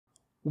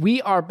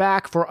We are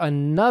back for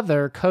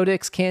another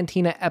Codex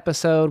Cantina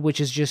episode, which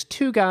is just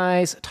two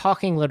guys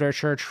talking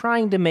literature,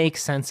 trying to make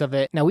sense of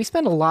it. Now, we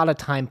spend a lot of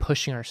time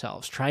pushing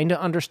ourselves, trying to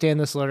understand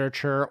this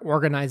literature,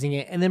 organizing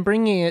it, and then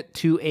bringing it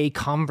to a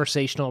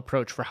conversational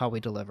approach for how we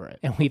deliver it.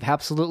 And we've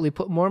absolutely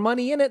put more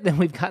money in it than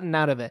we've gotten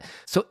out of it.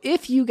 So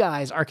if you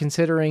guys are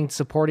considering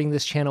supporting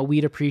this channel,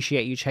 we'd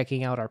appreciate you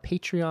checking out our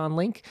Patreon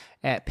link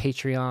at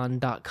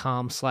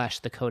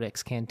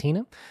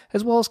patreon.com/thecodexcantina,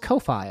 as well as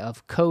Ko-Fi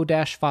of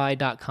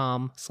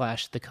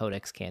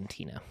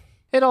ko-fi.com/thecodexcantina.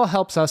 It all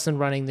helps us in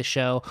running the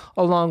show,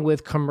 along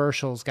with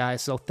commercials,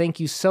 guys. So thank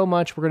you so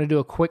much. We're going to do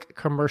a quick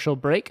commercial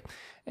break,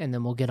 and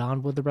then we'll get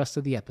on with the rest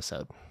of the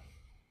episode.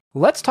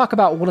 Let's talk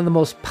about one of the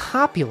most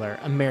popular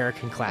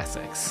American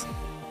classics.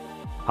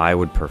 I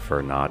would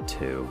prefer not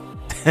to.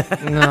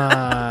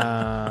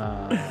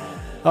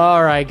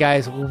 All right,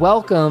 guys,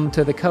 welcome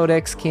to the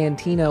Codex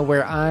Cantina,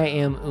 where I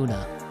am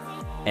Una.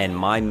 And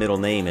my middle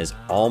name is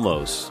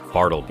almost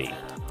Bartleby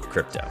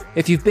Crypto.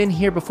 If you've been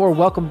here before,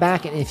 welcome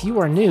back. And if you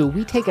are new,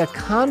 we take a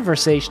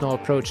conversational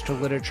approach to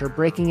literature,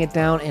 breaking it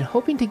down and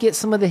hoping to get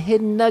some of the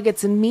hidden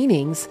nuggets and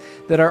meanings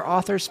that our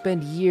authors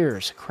spend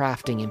years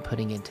crafting and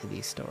putting into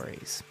these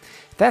stories.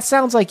 If that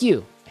sounds like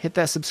you, hit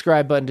that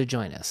subscribe button to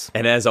join us.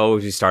 And as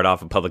always, we start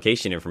off with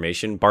publication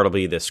information.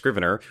 Bartleby the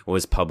Scrivener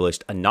was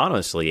published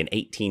anonymously in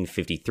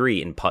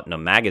 1853 in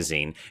Putnam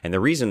Magazine. And the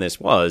reason this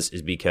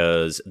is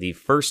because the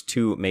first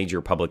two major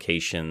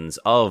publications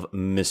of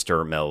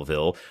Mr.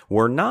 Melville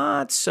were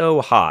not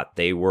so hot.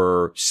 They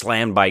were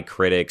slammed by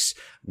critics.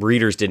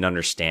 Readers didn't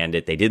understand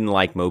it. They didn't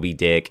like Moby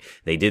Dick.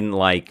 They didn't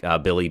like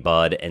Billy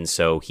Budd. And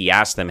so he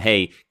asked them,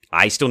 hey,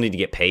 I still need to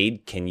get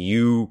paid. Can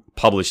you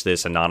publish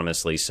this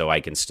anonymously so I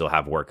can still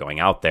have work going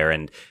out there?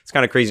 And it's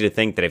kind of crazy to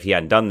think that if he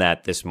hadn't done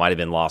that, this might have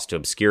been lost to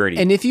obscurity.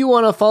 And if you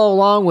want to follow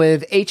along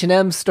with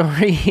H&M's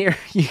story here,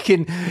 you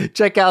can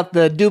check out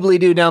the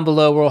doobly-doo down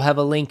below, where we'll have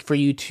a link for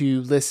you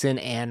to listen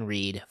and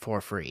read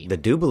for free. The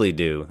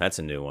doobly-doo, that's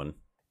a new one.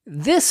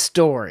 This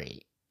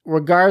story,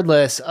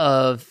 regardless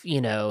of,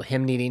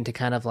 him needing to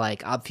kind of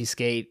like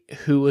obfuscate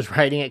who was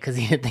writing it because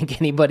he didn't think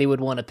anybody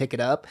would want to pick it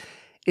up,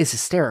 is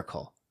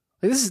hysterical.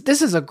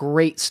 This is a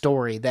great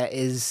story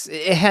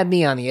it had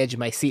me on the edge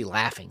of my seat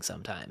laughing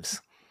sometimes.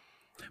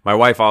 My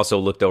wife also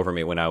looked over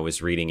me when I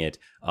was reading it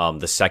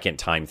the second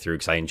time through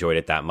because I enjoyed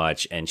it that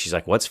much. And she's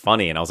like, what's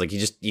funny? And I was like,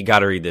 you got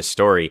to read this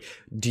story.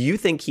 Do you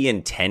think he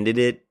intended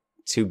it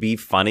to be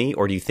funny,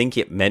 or do you think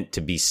it meant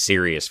to be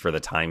serious for the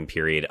time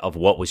period of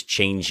what was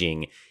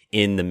changing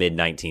in the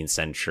mid-19th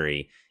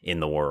century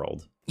in the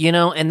world?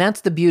 And that's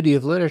the beauty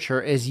of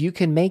literature, is you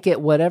can make it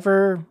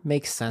whatever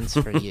makes sense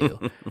for you.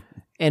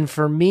 And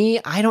for me,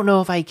 I don't know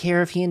if I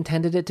care if he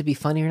intended it to be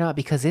funny or not,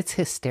 because it's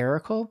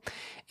hysterical.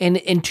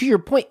 And to your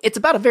point, it's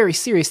about a very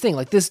serious thing.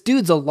 Like, this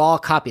dude's a law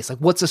copyist. Like,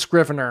 what's a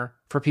scrivener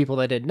for people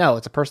that didn't know?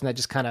 It's a person that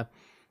just kind of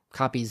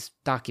copies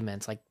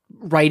documents. Like,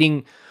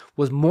 writing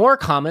was more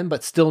common,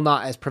 but still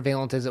not as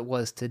prevalent as it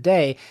was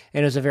today.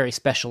 And it was a very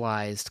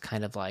specialized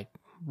kind of like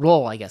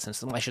role, I guess. I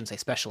shouldn't say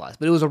specialized,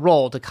 but it was a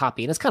role to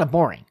copy. And it's kind of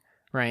boring.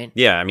 Right.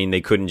 Yeah, I mean, they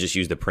couldn't just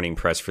use the printing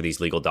press for these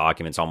legal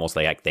documents. Almost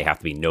they have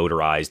to be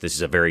notarized. This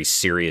is a very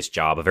serious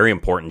job, a very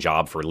important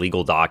job for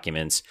legal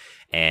documents.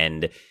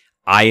 And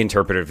I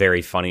interpret it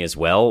very funny as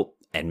well.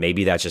 And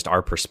maybe that's just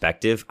our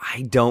perspective.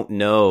 I don't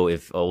know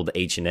if old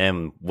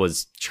H&M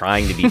was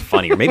trying to be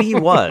funny, or maybe he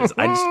was.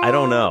 I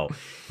don't know.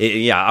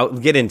 I'll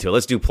get into it.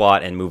 Let's do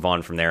plot and move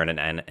on from there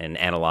and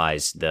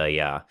analyze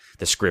the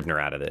Scrivener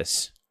out of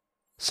this.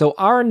 So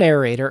our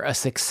narrator, a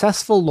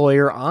successful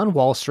lawyer on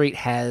Wall Street,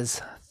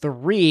 has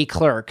 3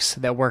 clerks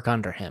that work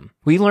under him.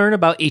 We learn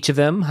about each of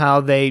them, how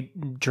they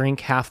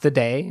drink half the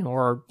day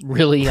or are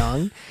really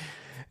young.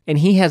 And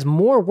he has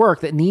more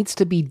work that needs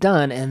to be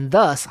done, and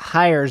thus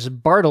hires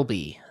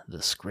Bartleby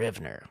the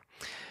Scrivener.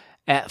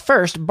 At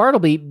first,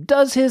 Bartleby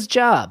does his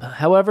job.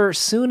 However,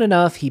 soon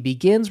enough, he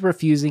begins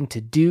refusing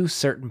to do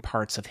certain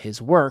parts of his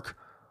work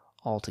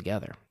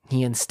altogether.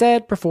 He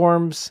instead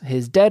performs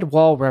his dead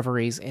wall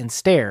reveries and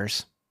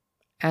stares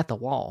at the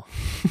wall.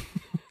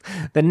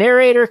 The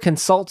narrator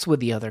consults with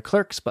the other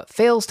clerks, but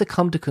fails to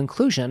come to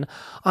conclusion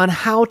on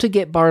how to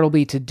get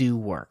Bartleby to do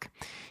work.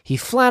 He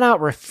flat out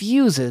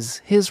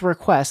refuses his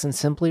request and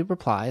simply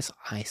replies,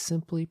 I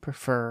simply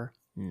prefer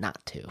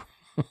not to.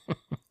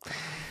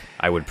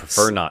 I would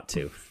prefer not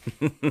to.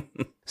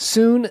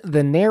 Soon,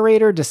 the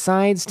narrator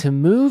decides to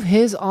move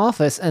his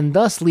office and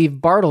thus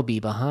leave Bartleby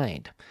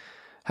behind.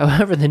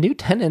 However, the new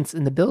tenants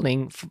in the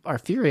building are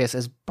furious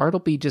as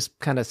Bartleby just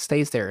kind of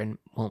stays there and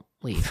won't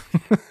leave.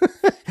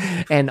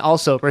 And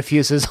also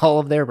refuses all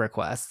of their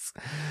requests.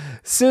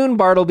 Soon,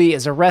 Bartleby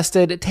is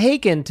arrested,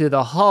 taken to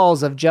the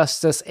halls of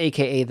justice,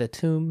 aka the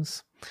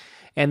tombs.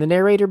 And the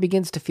narrator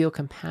begins to feel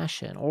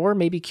compassion, or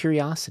maybe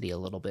curiosity a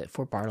little bit,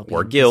 for Bartleby.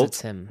 Or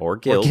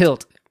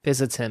guilt.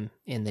 Visits him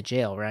in the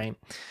jail, right?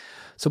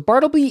 So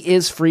Bartleby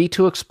is free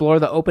to explore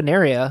the open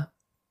area,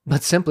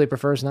 but simply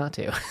prefers not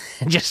to,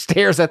 and just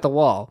stares at the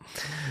wall.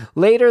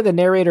 Later, the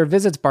narrator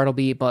visits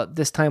Bartleby, but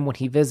this time when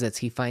he visits,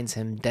 he finds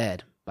him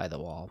dead by the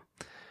wall.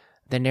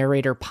 The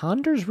narrator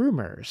ponders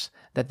rumors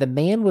that the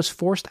man was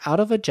forced out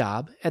of a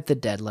job at the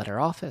dead letter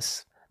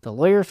office. The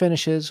lawyer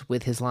finishes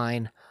with his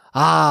line,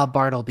 "Ah,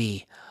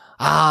 Bartleby.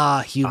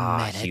 Ah,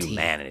 humanity." Ah,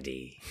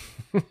 humanity.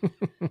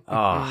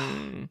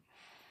 Oh.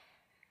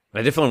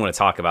 I definitely want to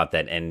talk about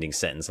that ending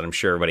sentence, and I'm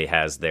sure everybody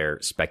has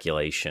their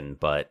speculation,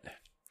 but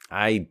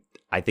I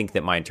think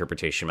that my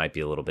interpretation might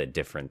be a little bit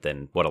different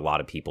than what a lot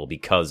of people,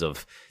 because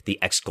of the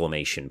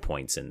exclamation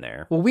points in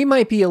there. Well, we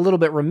might be a little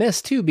bit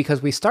remiss, too,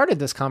 because we started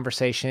this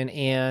conversation,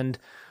 and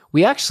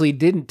we actually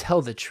didn't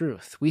tell the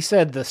truth. We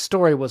said the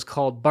story was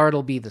called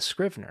Bartleby the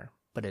Scrivener,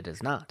 but it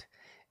is not.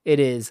 It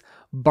is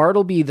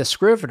Bartleby the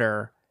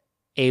Scrivener,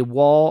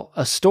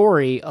 a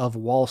story of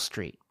Wall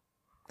Street.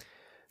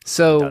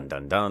 So, dun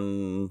dun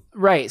dun.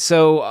 Right.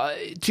 So,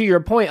 to your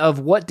point of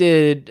what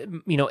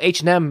did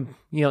H&M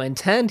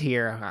intend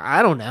here,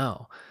 I don't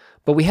know,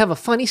 but we have a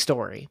funny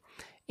story,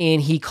 and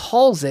he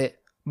calls it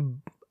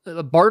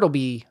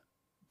Bartleby.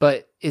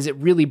 But is it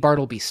really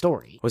Bartleby's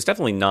story? Well, it's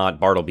definitely not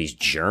Bartleby's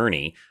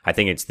journey. I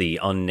think it's the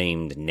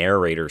unnamed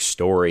narrator's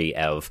story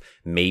of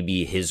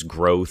maybe his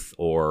growth,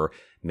 or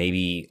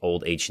maybe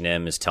old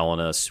H&M is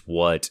telling us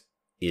what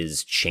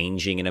is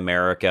changing in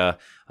America,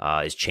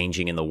 is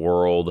changing in the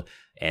world,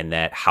 and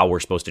that how we're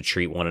supposed to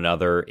treat one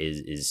another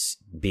is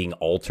being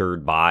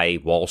altered by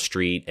Wall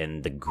Street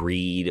and the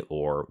greed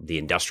or the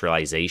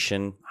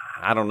industrialization.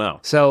 I don't know.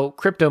 So,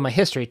 Crypto, my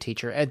history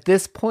teacher, at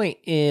this point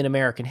in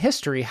American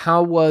history,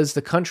 how was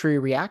the country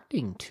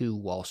reacting to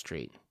Wall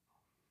Street?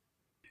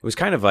 It was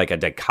kind of like a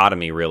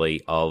dichotomy,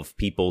 really, of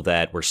people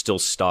that were still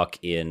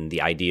stuck in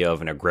the idea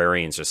of an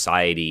agrarian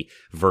society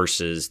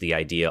versus the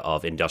idea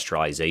of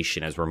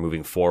industrialization. As we're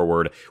moving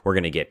forward, we're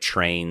going to get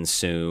trains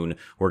soon.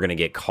 We're going to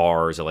get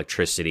cars,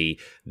 electricity.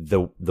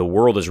 The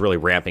world is really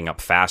ramping up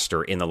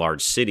faster in the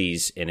large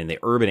cities, and in the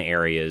urban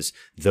areas,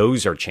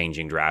 those are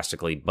changing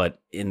drastically.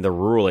 But in the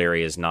rural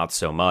areas, not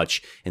so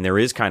much. And there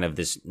is kind of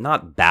this,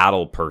 not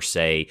battle per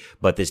se,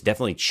 but this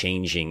definitely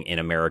changing in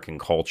American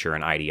culture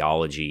and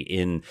ideology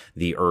in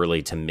the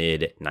early to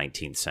mid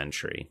 19th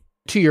century.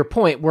 To your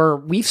point, where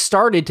we've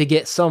started to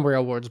get some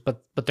railroads,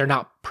 but they're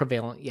not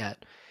prevalent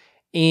yet.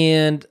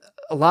 And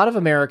a lot of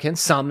Americans,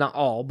 some, not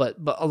all, but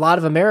a lot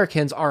of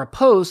Americans are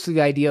opposed to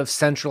the idea of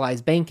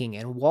centralized banking,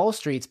 and Wall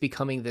Street's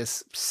becoming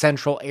this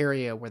central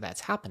area where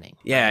that's happening.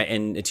 Yeah,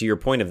 and to your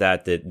point of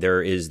that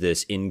there is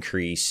this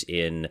increase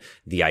in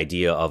the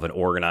idea of an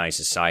organized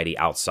society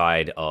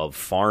outside of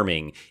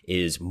farming,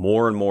 is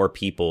more and more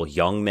people,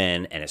 young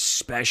men and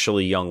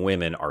especially young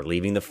women, are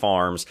leaving the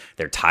farms.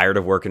 They're tired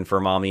of working for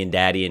mommy and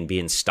daddy and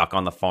being stuck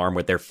on the farm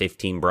with their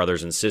 15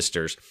 brothers and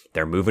sisters.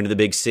 They're moving to the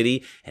big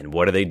city, and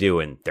what are they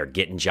doing? They're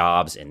getting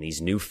jobs in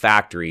these new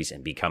factories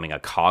and becoming a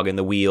cog in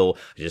the wheel,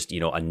 just,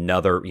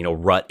 another,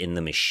 rut in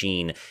the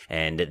machine.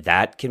 And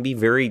that can be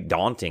very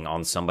daunting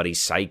on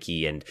somebody's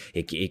psyche. And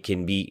it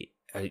can be,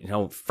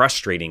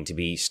 frustrating to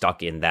be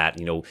stuck in that,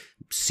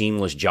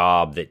 seamless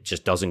job that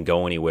just doesn't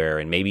go anywhere.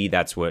 And maybe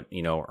that's what,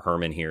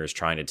 Herman here is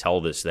trying to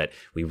tell us, that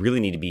we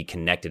really need to be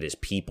connected as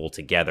people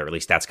together. At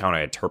least that's how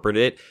I interpret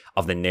it,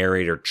 of the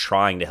narrator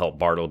trying to help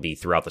Bartleby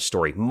throughout the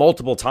story.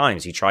 Multiple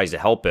times he tries to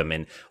help him.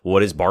 And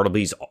what is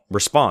Bartleby's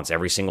response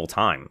every single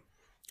time?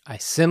 I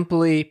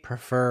simply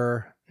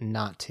prefer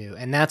not to.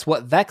 And that's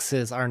what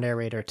vexes our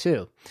narrator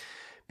too.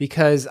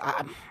 Because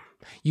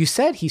you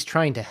said he's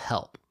trying to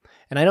help.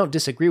 And I don't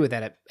disagree with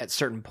that at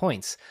certain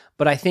points.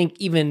 But I think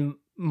even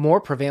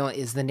more prevalent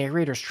is the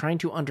narrator's trying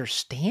to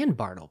understand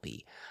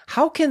Bartleby.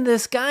 How can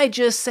this guy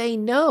just say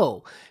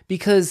no?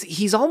 Because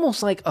he's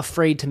almost like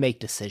afraid to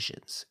make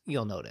decisions,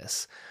 you'll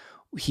notice.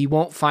 He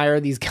won't fire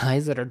these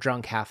guys that are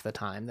drunk half the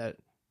time, that,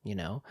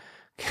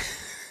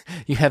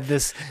 you have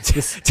this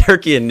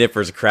Turkey and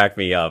Nippers crack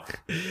me up.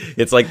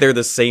 It's like they're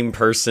the same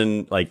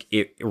person, like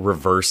it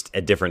reversed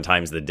at different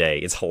times of the day.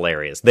 It's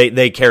hilarious.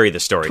 They carry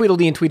the story.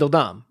 Tweedledee and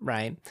Tweedledum,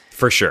 right?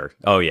 For sure.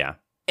 Oh, yeah.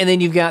 And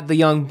then you've got the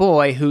young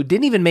boy who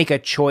didn't even make a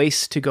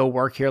choice to go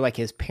work here, like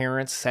his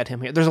parents set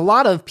him here. There's a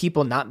lot of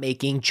people not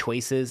making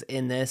choices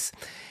in this.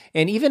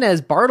 And even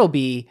as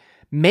Bartleby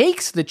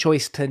makes the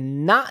choice to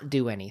not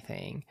do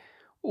anything,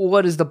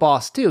 what does the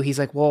boss do? He's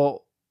like,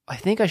 well, I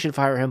think I should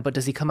fire him, but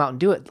does he come out and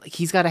do it? Like,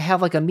 he's got to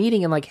have like a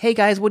meeting and like, hey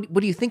guys, what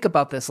do you think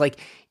about this? Like,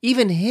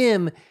 even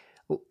him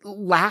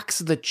lacks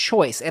the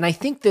choice. And I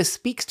think this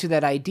speaks to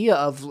that idea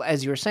of,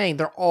 as you were saying,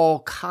 they're all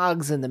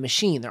cogs in the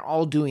machine. They're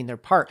all doing their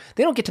part.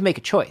 They don't get to make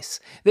a choice.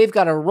 They've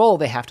got a role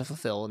they have to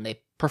fulfill, and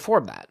they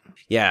perform that.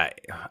 Yeah,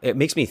 it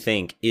makes me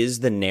think,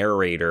 is the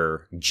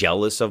narrator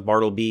jealous of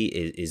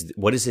Bartleby?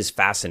 What is his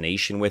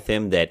fascination with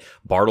him, that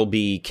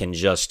Bartleby can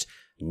just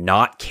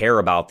not care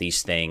about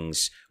these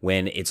things,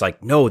 when it's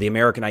like, no, the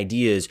American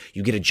idea is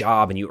you get a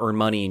job and you earn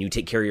money and you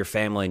take care of your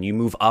family and you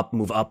move up.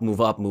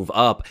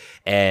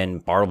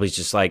 And Bartleby's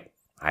just like,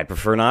 I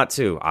prefer not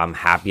to. I'm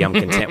happy. I'm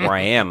content where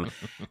I am.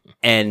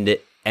 And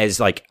as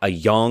like a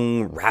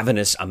young,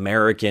 ravenous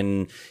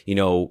American,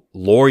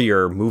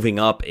 lawyer moving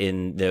up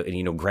in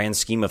the, grand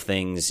scheme of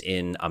things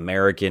in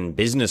American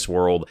business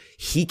world,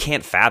 he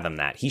can't fathom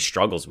that. He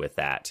struggles with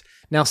that.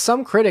 Now,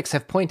 some critics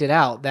have pointed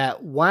out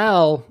that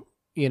while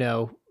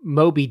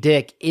Moby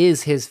Dick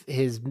is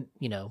his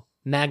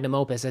magnum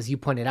opus, as you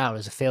pointed out,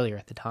 is a failure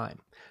at the time.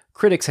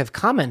 Critics have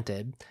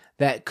commented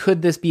that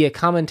could this be a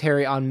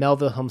commentary on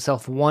Melville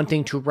himself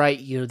wanting to write,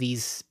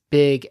 these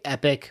big,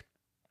 epic,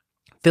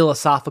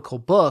 philosophical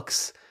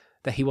books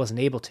that he wasn't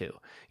able to.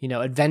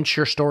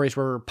 Adventure stories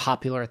were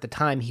popular at the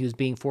time. He was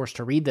being forced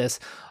to read this.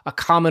 A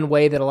common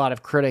way that a lot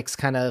of critics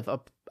kind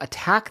of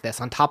attack this,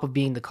 on top of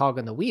being the cog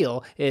in the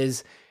wheel,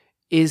 is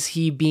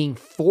he being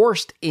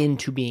forced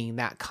into being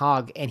that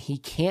cog, and he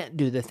can't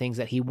do the things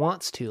that he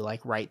wants to,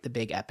 like write the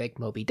big epic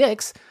Moby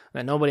Dicks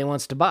that nobody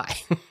wants to buy,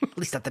 at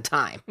least at the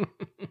time.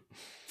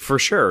 For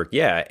sure,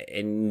 yeah.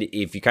 And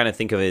if you kind of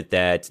think of it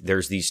that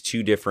there's these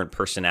two different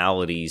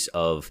personalities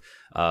of,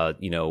 a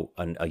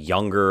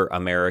younger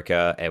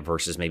America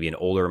versus maybe an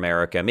older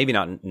America, maybe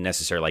not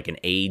necessarily like an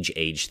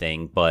age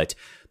thing, but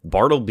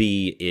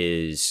Bartleby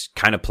is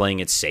kind of playing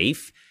it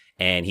safe.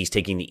 And he's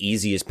taking the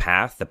easiest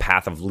path, the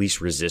path of least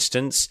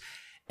resistance.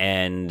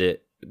 And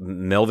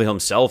Melville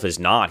himself is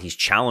not. He's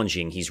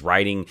challenging. He's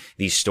writing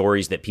these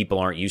stories that people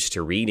aren't used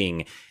to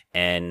reading,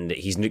 and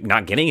he's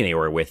not getting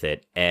anywhere with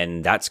it.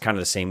 And that's kind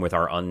of the same with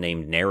our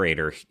unnamed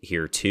narrator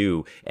here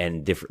too.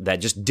 And that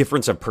just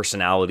difference of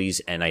personalities,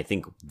 and I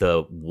think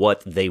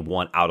what they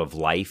want out of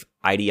life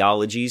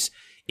ideologies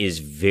is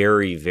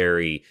very,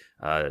 very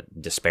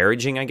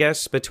disparaging, I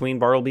guess, between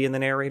Bartleby and the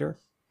narrator.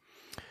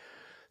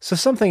 So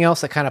something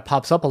else that kind of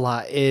pops up a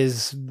lot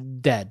is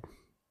dead.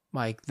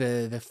 Like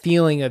the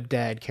feeling of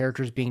dead,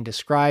 characters being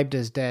described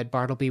as dead,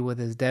 Bartleby with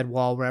his dead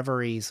wall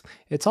reveries.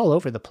 It's all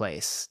over the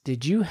place.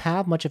 Did you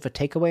have much of a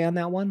takeaway on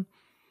that one?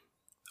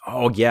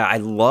 Oh, yeah. I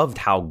loved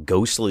how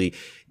ghostly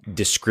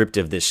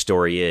descriptive this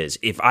story is.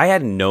 If I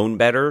had known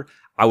better,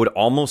 I would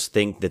almost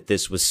think that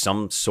this was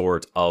some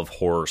sort of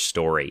horror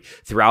story.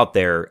 Throughout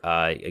there,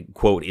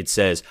 quote, it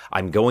says,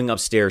 "I'm going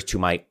upstairs to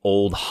my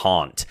old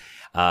haunt."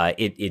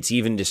 It's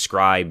even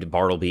described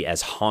Bartleby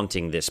as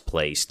haunting this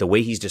place. The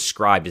way he's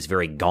described is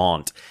very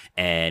gaunt,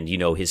 and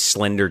his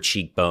slender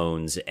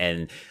cheekbones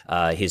and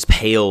his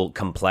pale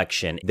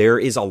complexion. There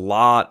is a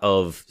lot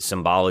of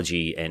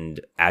symbology and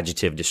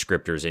adjective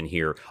descriptors in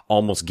here,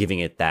 almost giving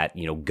it that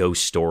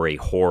ghost story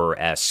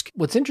horror-esque.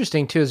 What's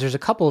interesting too is there's a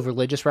couple of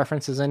religious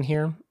references in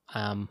here.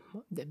 I'm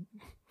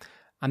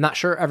not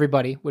sure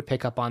everybody would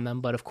pick up on them,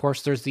 but of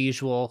course there's the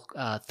usual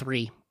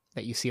 3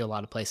 that you see a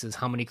lot of places.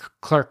 How many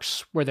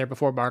clerks were there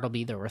before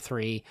Bartleby? There were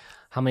 3.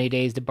 How many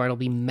days did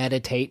Bartleby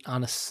meditate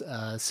on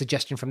a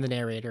suggestion from the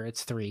narrator?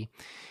 It's 3.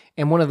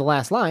 And one of the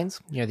last lines,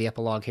 near the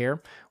epilogue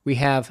here, we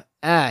have,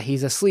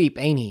 he's asleep,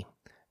 ain't he?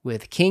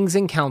 With kings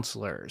and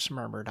counselors,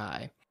 murmured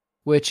I.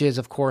 Which is,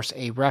 of course,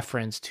 a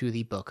reference to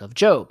the book of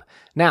Job.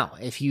 Now,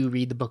 if you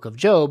read the book of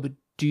Job,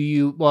 do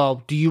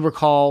you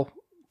recall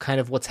kind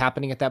of what's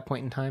happening at that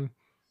point in time?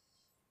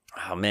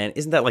 Oh, man,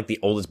 isn't that like the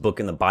oldest book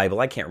in the Bible?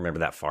 I can't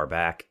remember that far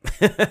back.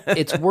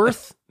 It's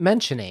worth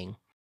mentioning,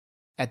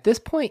 at this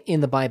point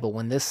in the Bible,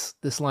 when this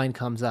line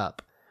comes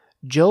up,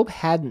 Job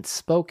hadn't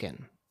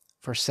spoken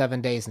for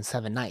 7 days and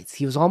 7 nights.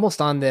 He was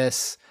almost on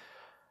this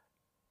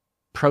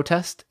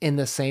protest in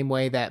the same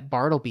way that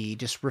Bartleby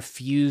just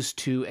refused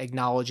to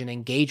acknowledge and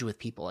engage with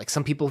people. Like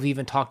some people have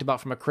even talked about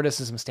from a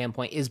criticism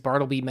standpoint, is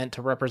Bartleby meant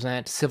to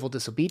represent civil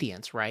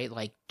disobedience, right?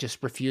 Like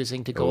just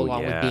refusing to go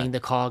along with being the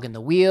cog in the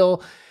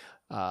wheel.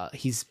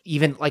 He's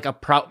even like a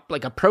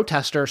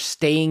protester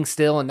staying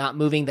still and not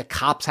moving. The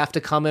cops have to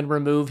come and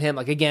remove him.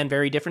 Like, again,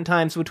 very different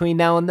times between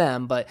now and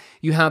then, but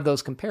you have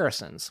those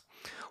comparisons.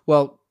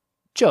 Well,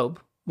 Job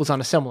was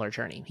on a similar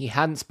journey. He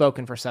hadn't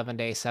spoken for 7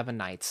 days, 7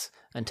 nights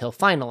until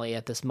finally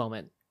at this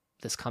moment,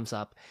 this comes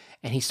up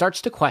and he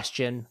starts to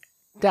question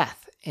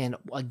death. And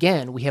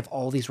again, we have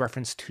all these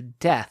references to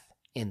death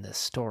in this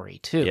story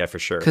too. Yeah, for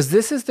sure. Because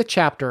this is the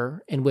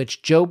chapter in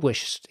which Job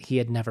wished he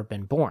had never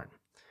been born.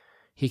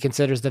 He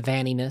considers the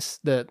vanity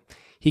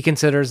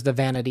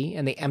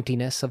and the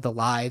emptiness of the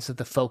lives of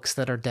the folks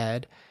that are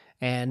dead,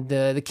 and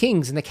the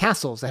kings and the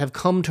castles that have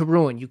come to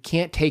ruin. You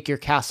can't take your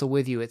castle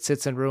with you. It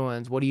sits in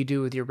ruins. What do you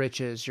do with your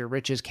riches? Your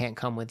riches can't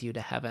come with you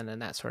to heaven,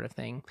 and that sort of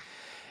thing.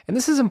 And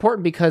this is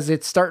important because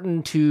it's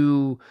starting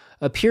to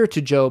appear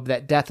to Job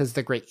that death is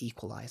the great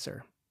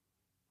equalizer,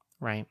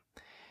 right?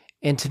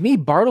 And to me,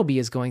 Bartleby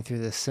is going through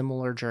this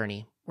similar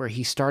journey where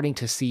he's starting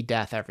to see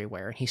death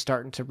everywhere. And he's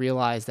starting to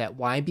realize that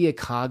why be a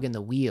cog in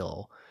the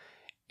wheel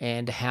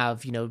and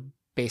have,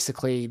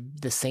 basically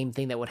the same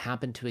thing that would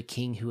happen to a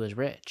king who is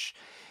rich.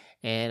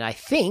 And I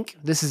think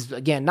this is,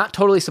 again, not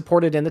totally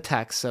supported in the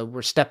text, so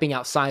we're stepping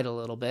outside a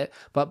little bit,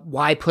 but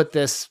why put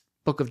this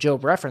Book of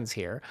Job reference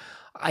here?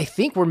 I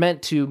think we're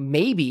meant to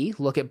maybe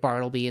look at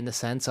Bartleby in the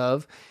sense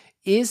of,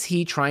 is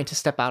he trying to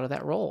step out of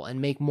that role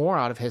and make more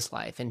out of his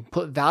life and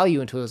put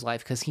value into his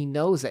life because he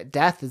knows that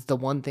death is the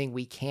one thing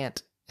we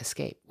can't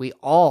escape. We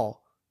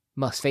all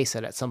must face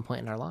it at some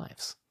point in our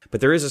lives. But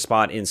there is a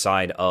spot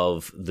inside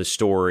of the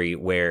story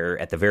where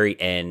at the very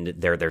end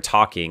they're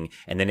talking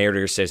and the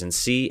narrator says, and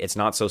see, it's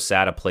not so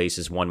sad a place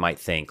as one might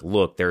think.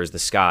 Look, there's the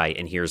sky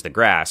and here's the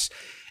grass.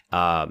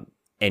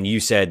 And you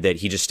said that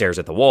he just stares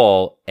at the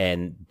wall,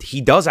 and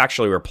he does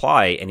actually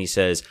reply, and he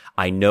says,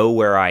 "I know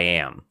where I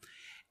am."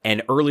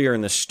 And earlier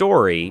in the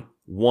story,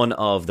 one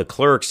of the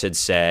clerks had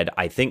said,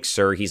 "I think,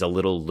 sir, he's a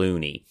little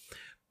loony."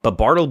 But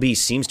Bartleby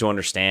seems to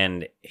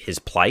understand his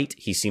plight.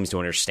 He seems to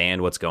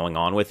understand what's going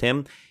on with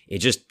him. It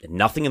just,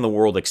 nothing in the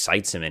world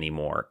excites him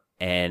anymore.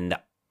 And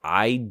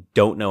I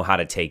don't know how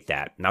to take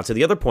that. Now, to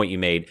the other point you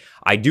made,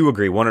 I do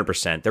agree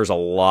 100%. There's a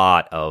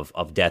lot of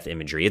death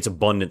imagery. It's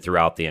abundant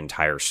throughout the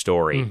entire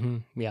story.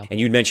 Mm-hmm. Yeah. And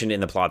you mentioned in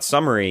the plot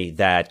summary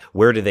that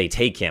where do they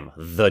take him?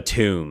 The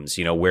tombs,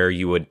 where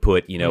you would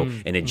put,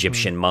 an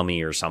Egyptian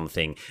mummy or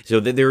something.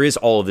 So there is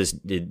all of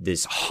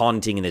this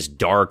haunting and this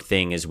dark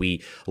thing as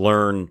we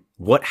learn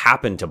what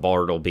happened to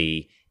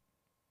Bartleby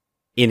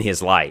in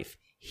his life.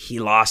 He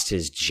lost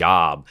his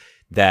job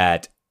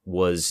that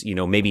was,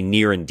 maybe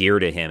near and dear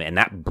to him, and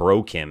that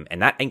broke him.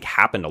 And that, I think,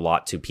 happened a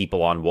lot to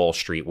people on Wall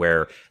Street,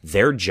 where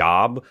their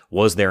job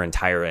was their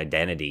entire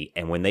identity.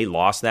 And when they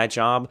lost that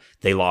job,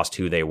 they lost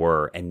who they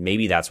were. And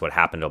maybe that's what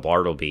happened to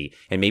Bartleby.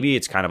 And maybe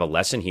it's kind of a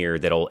lesson here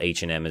that old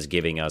H&M is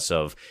giving us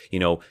of,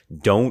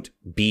 don't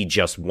be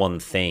just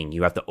one thing.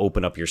 You have to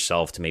open up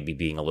yourself to maybe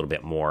being a little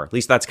bit more. At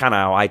least that's kind of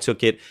how I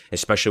took it,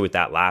 especially with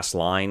that last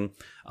line,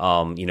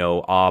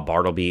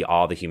 Bartleby,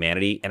 the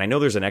humanity. And I know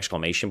there's an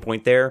exclamation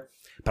point there,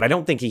 but I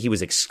don't think he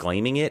was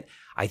exclaiming it.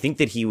 I think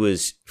that he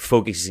was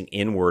focusing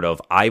inward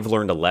of, I've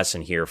learned a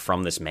lesson here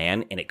from this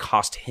man, and it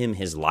cost him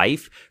his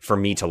life for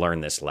me to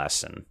learn this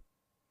lesson.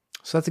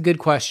 So that's a good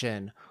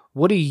question.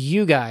 What do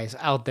you guys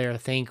out there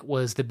think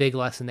was the big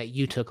lesson that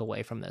you took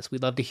away from this?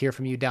 We'd love to hear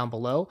from you down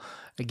below.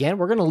 Again,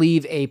 we're going to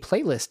leave a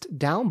playlist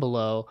down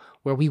below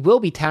where we will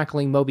be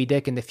tackling Moby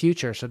Dick in the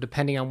future. So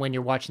depending on when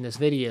you're watching this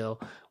video,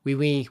 we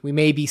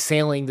may be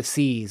sailing the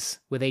seas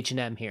with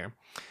H&M here.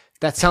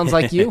 That sounds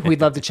like you. We'd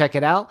love to check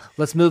it out.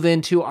 Let's move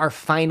into our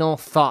final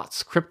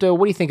thoughts. Crypto,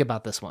 what do you think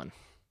about this one?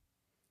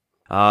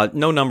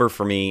 No number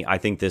for me. I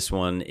think this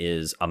one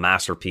is a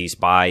masterpiece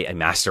by a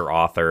master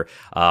author.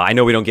 I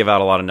know we don't give out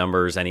a lot of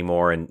numbers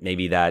anymore, and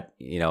maybe that,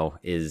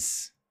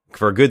 is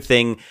for a good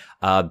thing.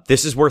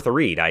 This is worth a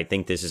read. I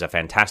think this is a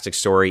fantastic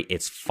story.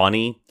 It's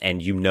funny, and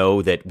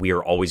that we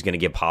are always going to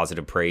give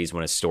positive praise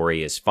when a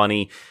story is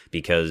funny,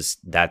 because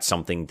that's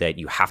something that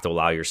you have to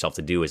allow yourself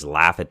to do, is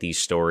laugh at these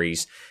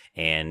stories.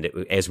 And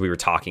as we were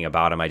talking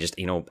about him, I just,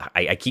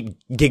 I keep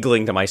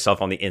giggling to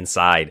myself on the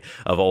inside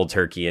of Old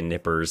Turkey and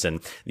Nippers and,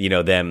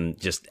 them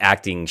just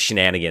acting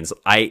shenanigans.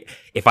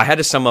 If I had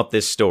to sum up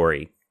this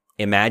story,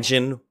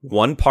 imagine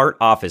one part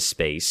Office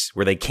Space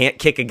where they can't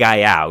kick a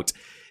guy out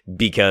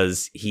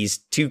because he's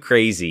too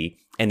crazy,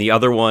 and the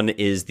other one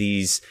is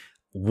these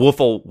Wolf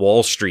of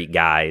Wall Street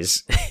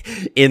guys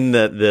in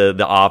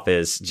the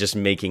office just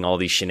making all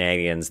these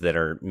shenanigans that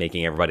are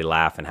making everybody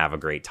laugh and have a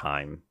great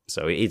time.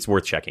 So it's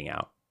worth checking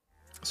out.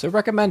 So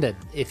recommended,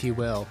 if you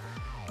will.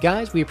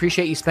 Guys, we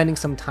appreciate you spending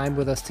some time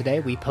with us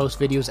today. We post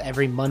videos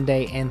every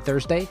Monday and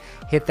Thursday.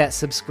 Hit that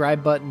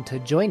subscribe button to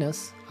join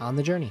us on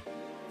the journey.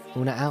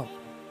 Una out.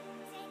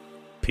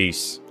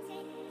 Peace.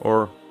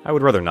 Or I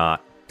would rather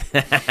not.